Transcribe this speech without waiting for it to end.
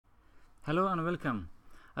Hello and welcome.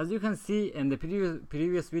 As you can see in the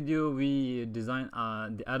previous video, we designed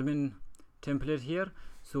the admin template here.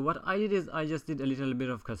 So what I did is I just did a little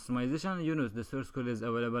bit of customization. You know, the source code is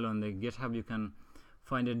available on the GitHub, you can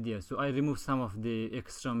find it there. So I removed some of the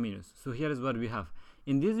extra menus. So here is what we have.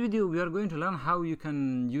 In this video we are going to learn how you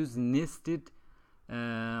can use nested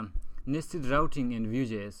routing in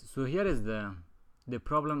Vuejs. So here is the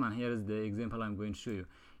problem, and here is the example I'm going to show you.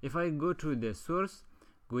 If I go to the source,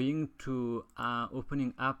 going to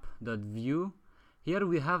opening app.view, here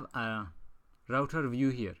we have a router view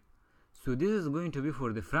here. So this is going to be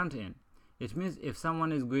for the front end. It means if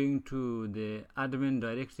someone is going to the admin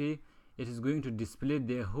directory, it is going to display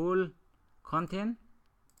the whole content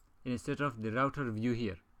instead of the router view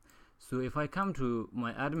here. So if I come to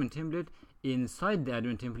my admin template, inside the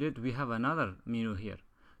admin template we have another menu here.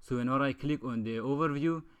 So whenever I click on the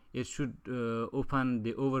overview, it should open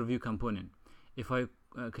the overview component. If I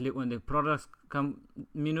click on the products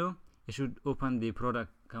menu, it should open the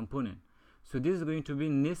product component. So this is going to be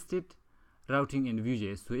nested routing in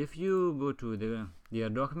Vuejs. So if you go to their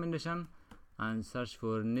documentation and search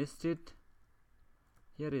for nested,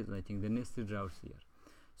 here is, I think, the nested routes here.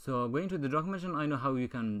 So going to the documentation, I know how you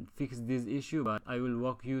can fix this issue, but I will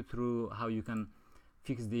walk you through how you can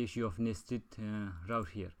fix the issue of nested route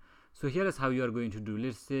here. So here is how you are going to do.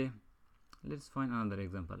 Let's find another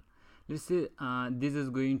example. Let's say this is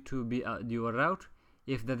going to be your route.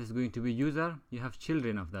 If that is going to be user, you have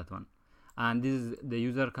children of that one, and this is the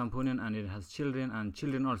user component, and it has children, and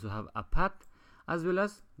children also have a path as well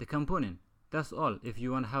as the component. That's all. If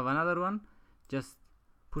you want to have another one, just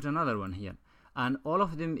put another one here, and all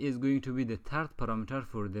of them is going to be the third parameter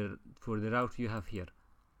for the route you have here.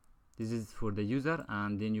 This is for the user,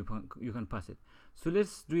 and then you can pass it. So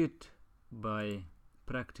let's do it by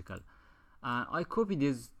practical. I copy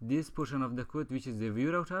this portion of the code, which is the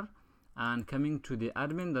view router, and coming to the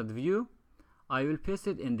admin.view, I will paste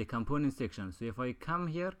it in the component section. So if I come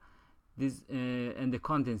here, this in the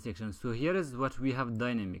content section, so here is what we have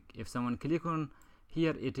dynamic. If someone click on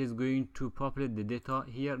here, it is going to populate the data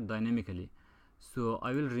here dynamically. So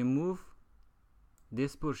I will remove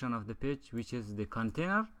this portion of the page, which is the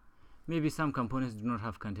container. Maybe some components do not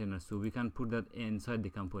have containers, so we can put that inside the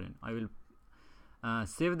component. I will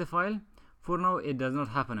save the file. For now it does not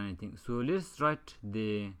happen anything, so let's write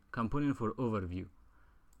the component for overview.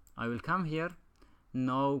 I will come here.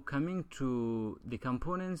 Now coming to the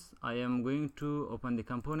components, I am going to open the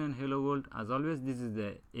component hello world. As always, this is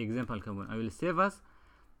the example component. I will save as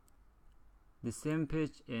the same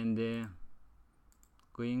page, and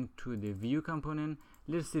going to the view component.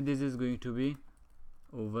 Let's say this is going to be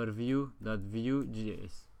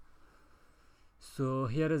overview.vue.js. so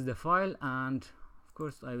here is the file, and of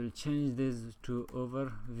course I will change this to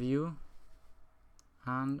overview,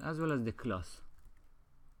 and as well as the class.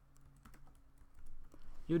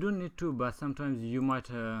 You don't need to, but sometimes you might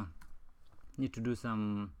need to do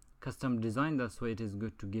some custom design. That's why it is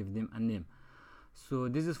good to give them a name. So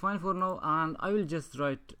this is fine for now, and I will just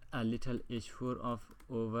write a little h4 of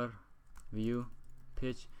overview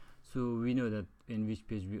page, so we know that in which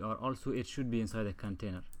page we are. Also it should be inside a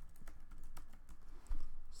container.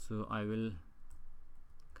 So I will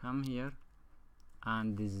come here,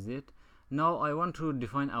 and this is it. Now I want to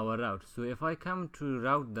define our route. So if I come to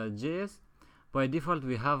route.js, by default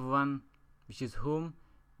we have one which is home.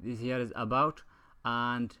 This here is about,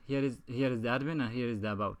 and here is the admin, and here is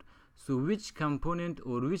the about. So which component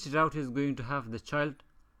or which route is going to have the child?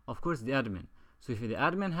 Of course the admin. So if the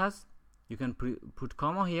admin has, you can put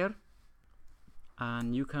comma here,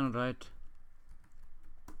 and you can write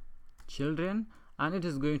children, and it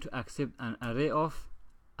is going to accept an array of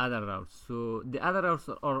other routes. So the other routes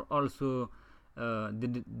are also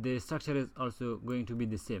the structure is also going to be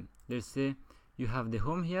the same. Let's say you have the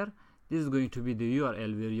home here. This is going to be the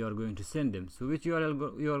URL where you are going to send them. So which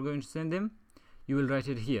URL you are going to send them, you will write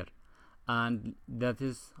it here, and that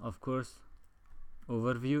is of course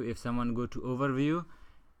overview. If someone go to overview,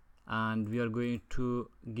 and we are going to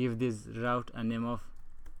give this route a name of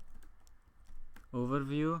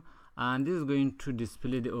overview, and this is going to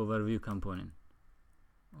display the overview component,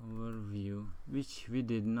 overview, which we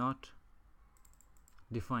did not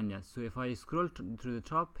define yet. So if I scroll to the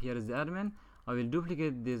top, here is the admin. I will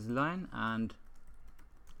duplicate this line, and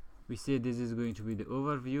we say this is going to be the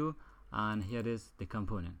overview, and here is the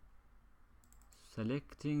component.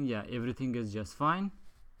 Selecting, yeah, everything is just fine.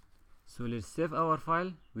 So let's save our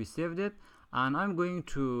file. We saved it, and I'm going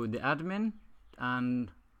to the admin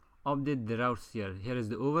and update the routes here. Here is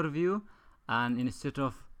the overview, and instead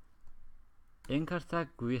of anchor tag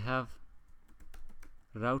we have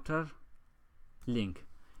router link.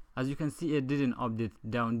 as you can see, it didn't update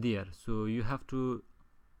down there, so you have to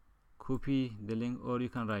copy the link, or you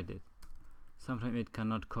can write it. Sometimes it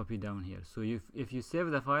cannot copy down here. So if you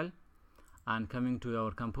save the file and coming to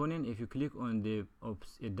our component, if you click on the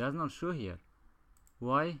it does not show here.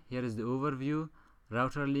 Why? Here is the overview,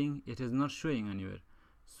 router link, it is not showing anywhere.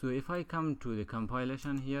 So if I come to the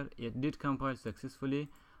compilation here, it did compile successfully,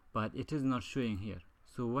 but it is not showing here.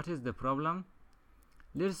 So what is the problem?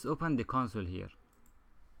 Let's open the console here.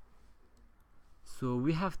 So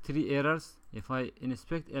we have 3 errors. If I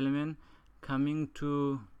inspect element, coming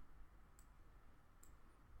to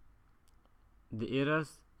the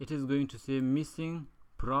errors, it is going to say missing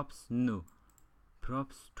props. No,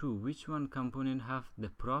 props 2. Which one component have the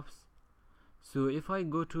props? So if I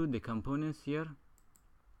go to the components here,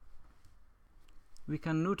 we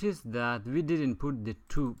can notice that we didn't put the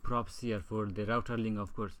 2 props here for the router link.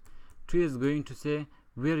 Of course, 2 is going to say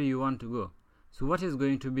where you want to go. So what is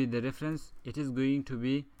going to be the reference? It is going to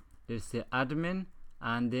be, let's say, admin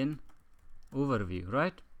and then overview,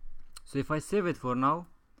 right? So if I save it for now,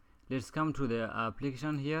 let's come to the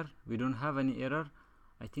application here. We don't have any error.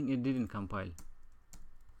 I think it didn't compile,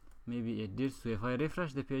 maybe it did. So if I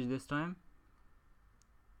refresh the page this time,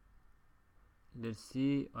 let's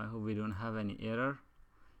see, I hope we don't have any error.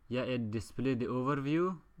 Yeah, it displayed the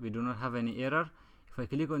overview. We do not have any error. If I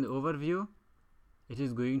click on the overview, it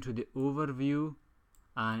is going to the overview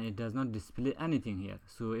and it does not display anything here.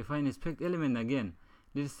 So if I inspect element again,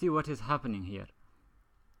 let's see what is happening here.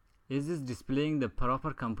 Is this displaying the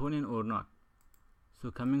proper component or not? So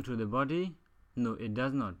coming to the body, no, it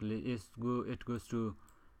does not. It goes to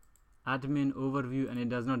admin overview and it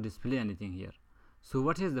does not display anything here. So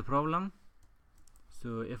what is the problem?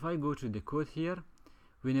 So if I go to the code here,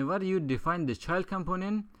 whenever you define the child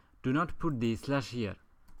component, do not put the slash here.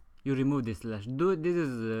 You remove the slash. Though this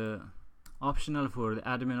is optional for the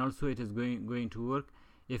admin also, it is going to work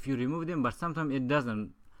if you remove them, but sometimes it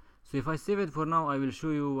doesn't. So if I save it for now, I will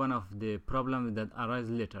show you one of the problems that arise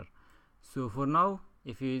later. So for now,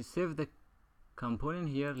 if you save the component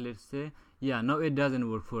here, let's say, yeah, now it doesn't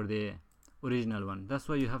work for the original one. That's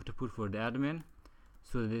why you have to put for the admin,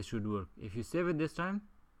 so this should work. If you save it this time,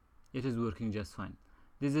 it is working just fine.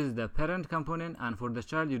 This is the parent component, and for the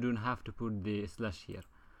child you don't have to put the slash here.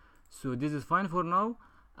 So this is fine for now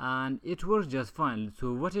and it works just fine.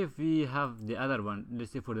 So what if we have the other one,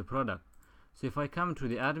 let's say for the product? So if I come to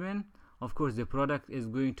the admin, of course the product is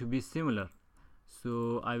going to be similar.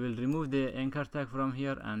 So I will remove the anchor tag from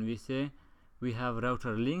here and we say we have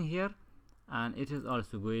router link here and it is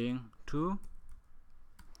also going to,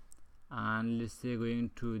 and let's say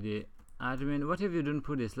going to the admin. What if you don't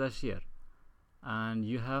put a slash here and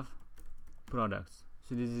you have products?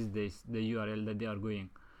 So this is the URL that they are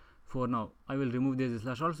going. For now, I will remove this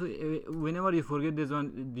slash also. Whenever you forget this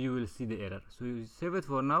one, you will see the error. So you save it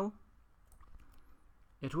for now.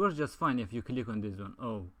 It works just fine if you click on this one.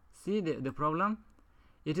 Oh, see the problem?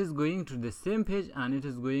 It is going to the same page and it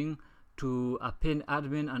is going to append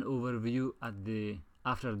admin and overview at the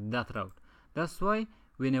after that route. That's why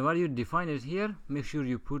whenever you define it here, make sure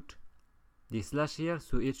you put the slash here,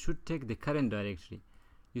 so it should take the current directory.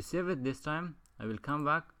 You save it this time. I will come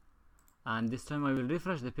back. And this time I will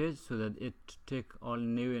refresh the page so that it take all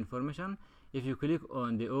new information. If you click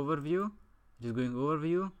on the overview, it is going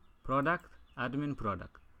overview, product, admin,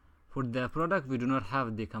 product. For the product, we do not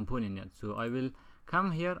have the component yet. So I will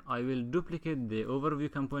come here, I will duplicate the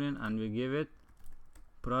overview component and we give it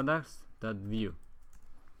products.view.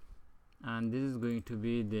 And this is going to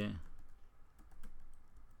be the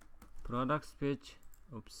products page.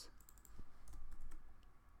 Oops.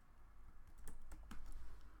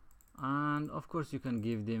 And of course you can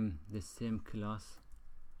give them the same class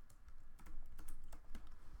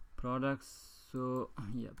products. So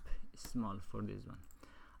yep, small for this one,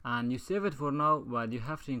 and you save it for now, but you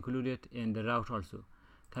have to include it in the route also.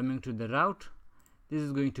 Coming to the route, this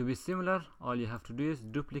is going to be similar. All you have to do is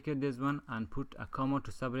duplicate this one and put a comma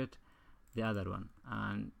to separate the other one,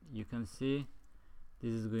 and you can see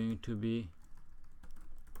this is going to be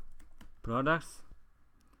products,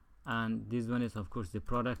 and this one is of course the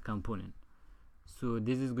product component. So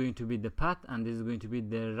this is going to be the path and this is going to be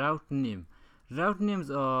the route name. Route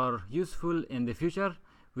names are useful in the future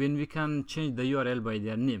when we can change the URL by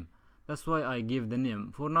their name. That's why I gave the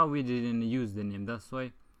name. For now we didn't use the name, that's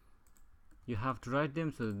why you have to write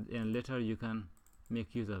them, so and later you can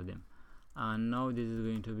make use of them. And now this is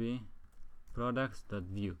going to be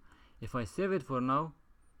products.view. If I save it for now,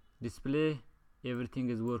 display,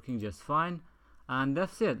 everything is working just fine. And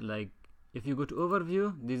that's it. Like if you go to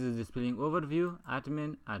overview, this is displaying overview,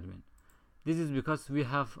 admin, admin. This is because we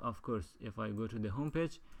have, of course, if I go to the home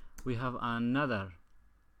page, we have another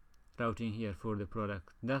routing here for the product.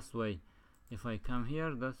 That's why if I come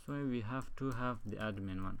here, that's why we have to have the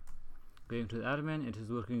admin one. Going to the admin, it is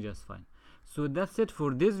working just fine. So that's it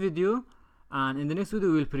for this video, and in the next video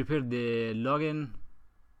we will prepare the login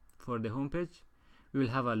for the home page. We will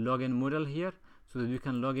have a login model here so that we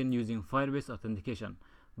can log in using Firebase authentication.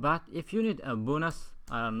 But if you need a bonus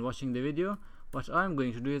on watching the video, what I'm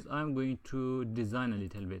going to do is I'm going to design a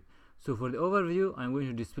little bit. So for the overview, I'm going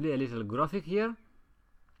to display a little graphic here.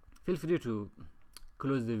 Feel free to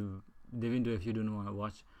close the window if you don't want to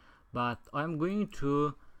watch, but I'm going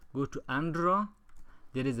to go to Andro.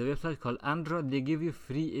 There is a website called Andro. They give you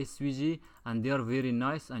free SVG and they are very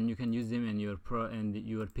nice, and you can use them in your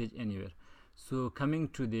your page anywhere. So coming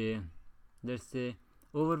to the, let's say,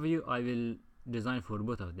 overview, I will design for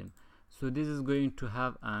both of them. So this is going to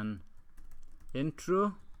have an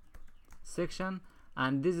intro section,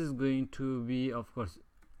 and this is going to be, of course,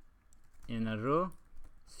 in a row,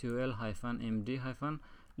 col-md-,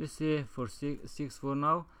 let's say for 6 for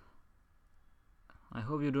now. I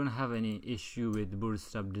hope you don't have any issue with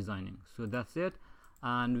bootstrap designing. So that's it,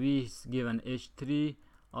 and we give an h3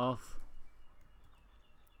 of,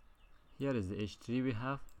 here is the h3 we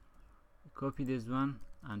have. Copy this one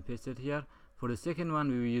and paste it here. For the second one,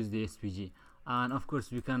 we will use the SVG, and of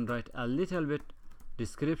course we can write a little bit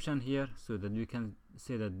description here so that we can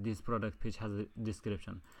say that this product page has a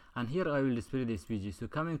description, and here I will display the SVG. So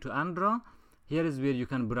coming to Andro, here is where you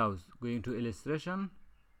can browse. Going to illustration,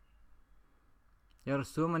 there are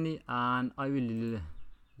so many, and I will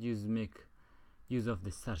make use of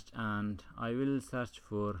the search, and I will search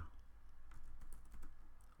for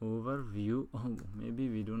overview. Oh, maybe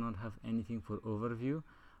we do not have anything for overview,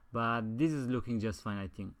 but this is looking just fine. I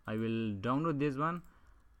think I will download this one,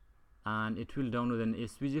 and it will download an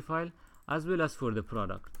SVG file, as well as for the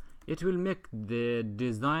product. It will make the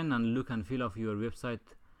design and look and feel of your website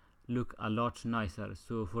look a lot nicer.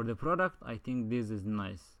 So for the product, I think this is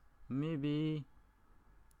nice. Maybe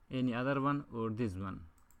any other one or this one.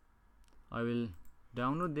 I will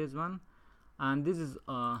download this one, and this is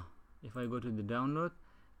if I go to the download,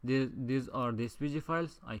 these are the SVG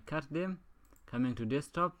files. I cut them. Coming to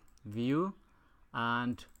desktop, view,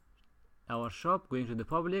 and our shop. Going to the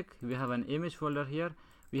public, we have an image folder here,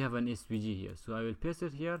 we have an SVG here. So I will paste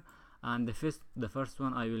it here, and the first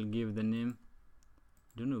one I will give the name,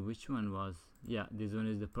 don't know which one was, yeah, this one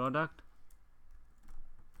is the product.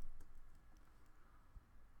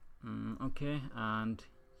 Okay, and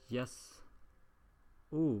yes,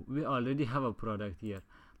 oh, we already have a product here,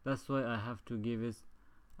 that's why I have to give it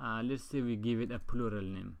let's say we give it a plural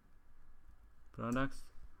name, products,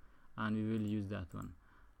 and we will use that one,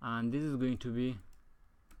 and this is going to be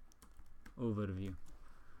overview.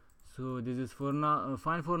 So this is for now,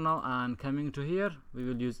 fine for now, and coming to here, we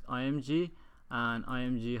will use img and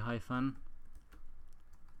img hyphen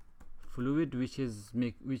fluid, which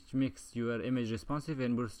makes your image responsive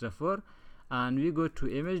in Bootstrap 4, and we go to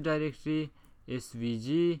image directory,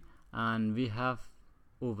 SVG, and we have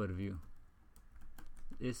overview,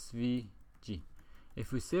 SVG.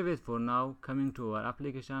 If we save it for now, coming to our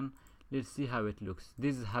application, let's see how it looks.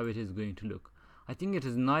 This is how it is going to look. I think it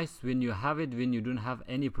is nice when you have it, when you don't have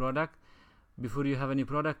any product. Before you have any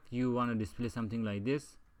product, you want to display something like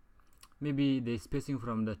this. Maybe the spacing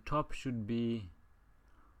from the top should be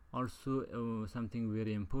also something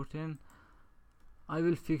very important. I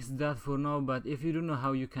will fix that for now, but if you don't know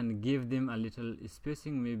how you can give them a little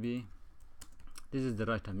spacing, maybe this is the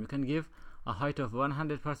right time. You can give a height of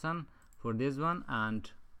 100% for this one,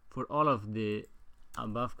 and for all of the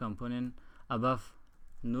above component, above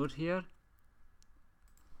node here,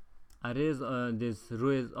 arrays, this row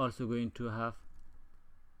is also going to have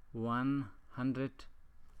 100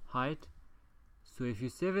 height. So if you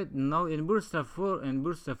save it now in Bootstrap 4,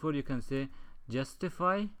 you can say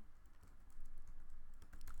justify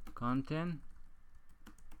content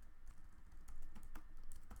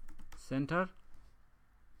center.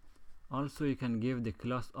 Also you can give the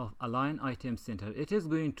class of align item center. It is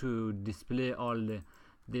going to display all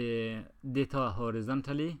the data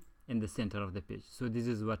horizontally in the center of the page. So this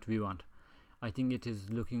is what we want. I think it is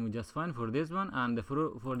looking just fine for this one, and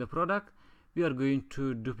for the product, we are going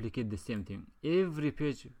to duplicate the same thing. Every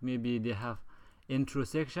page, maybe they have intro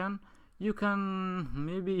section.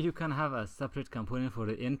 Maybe you can have a separate component for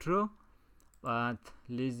the intro, but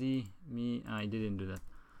lazy me, I didn't do that,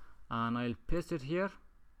 and I'll paste it here,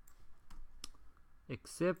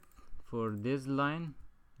 except for this line,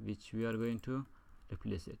 which we are going to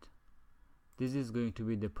replace it. This is going to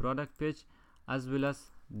be the product page as well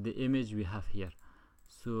as the image we have here.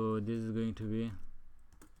 So this is going to be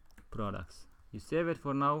products. You save it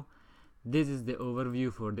for now. This is the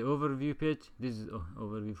overview for the overview page. This is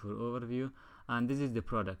overview for overview, and this is the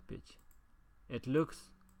product page. It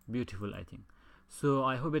looks beautiful, I think. So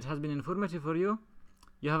I hope it has been informative for you.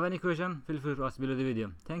 You have any question, feel free to ask below the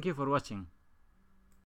video. Thank you for watching.